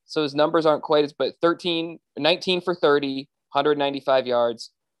 so his numbers aren't quite as, but 19 for 30, 195 yards,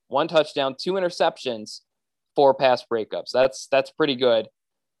 1 touchdown, 2 interceptions, 4 pass breakups. That's pretty good,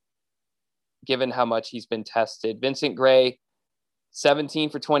 given how much he's been tested. Vincent Gray, 17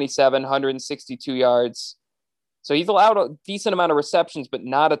 for 27, 162 yards. So he's allowed a decent amount of receptions, but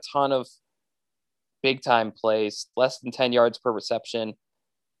not a ton of big-time plays, less than 10 yards per reception.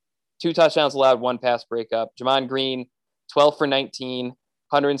 2 touchdowns allowed, 1 pass breakup. Jamon Green, 12 for 19,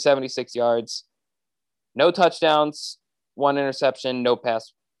 176 yards. No touchdowns, 1 interception, no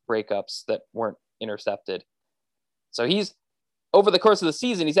pass breakups that weren't intercepted. So over the course of the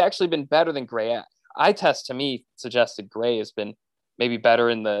season, he's actually been better than Gray. Eye test to me suggested Gray has been maybe better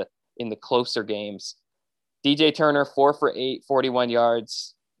in the closer games. DJ Turner, 4 for 8, 41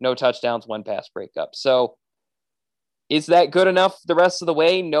 yards, no touchdowns, 1 pass breakup. So is that good enough the rest of the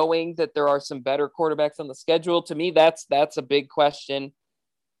way, knowing that there are some better quarterbacks on the schedule? To me, that's a big question.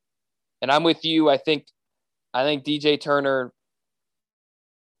 And I'm with you. I think DJ Turner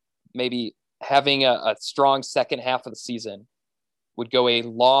maybe having a strong second half of the season would go a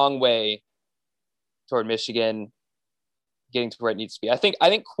long way toward Michigan getting to where it needs to be. I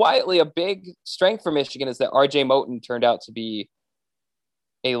think quietly a big strength for Michigan is that RJ Moten turned out to be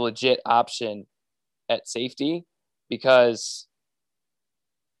a legit option at safety, because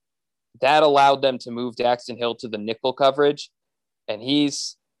that allowed them to move Daxton Hill to the nickel coverage, and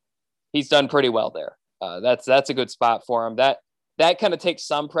he's done pretty well there. That's a good spot for him. That kind of takes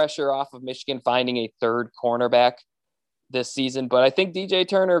some pressure off of Michigan finding a third cornerback this season. But I think DJ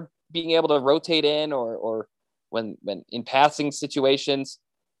Turner being able to rotate in or when in passing situations,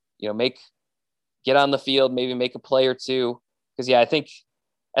 get on the field, maybe make a play or two, Because, I think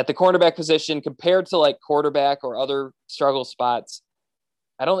at the cornerback position, compared to like quarterback or other struggle spots,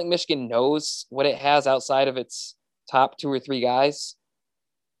 I don't think Michigan knows what it has outside of its top 2 or 3 guys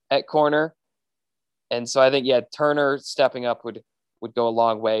at corner. And so I think, Turner stepping up would go a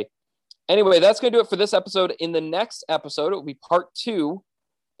long way. Anyway, that's going to do it for this episode. In the next episode, it will be part 2,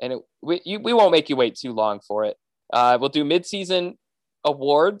 and we won't make you wait too long for it. We'll do midseason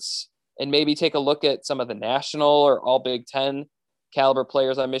awards and maybe take a look at some of the national or all Big Ten caliber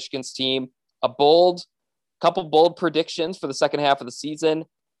players on Michigan's team. Couple bold predictions for the second half of the season,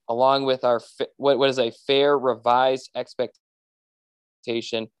 along with our what is a fair revised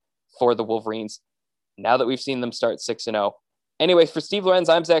expectation for the Wolverines now that we've seen them start 6-0. Anyway, for Steve Lorenz,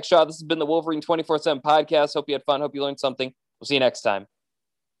 I'm Zach Shaw. This has been the Wolverine 24/7 podcast. Hope you had fun. Hope you learned something. We'll see you next time.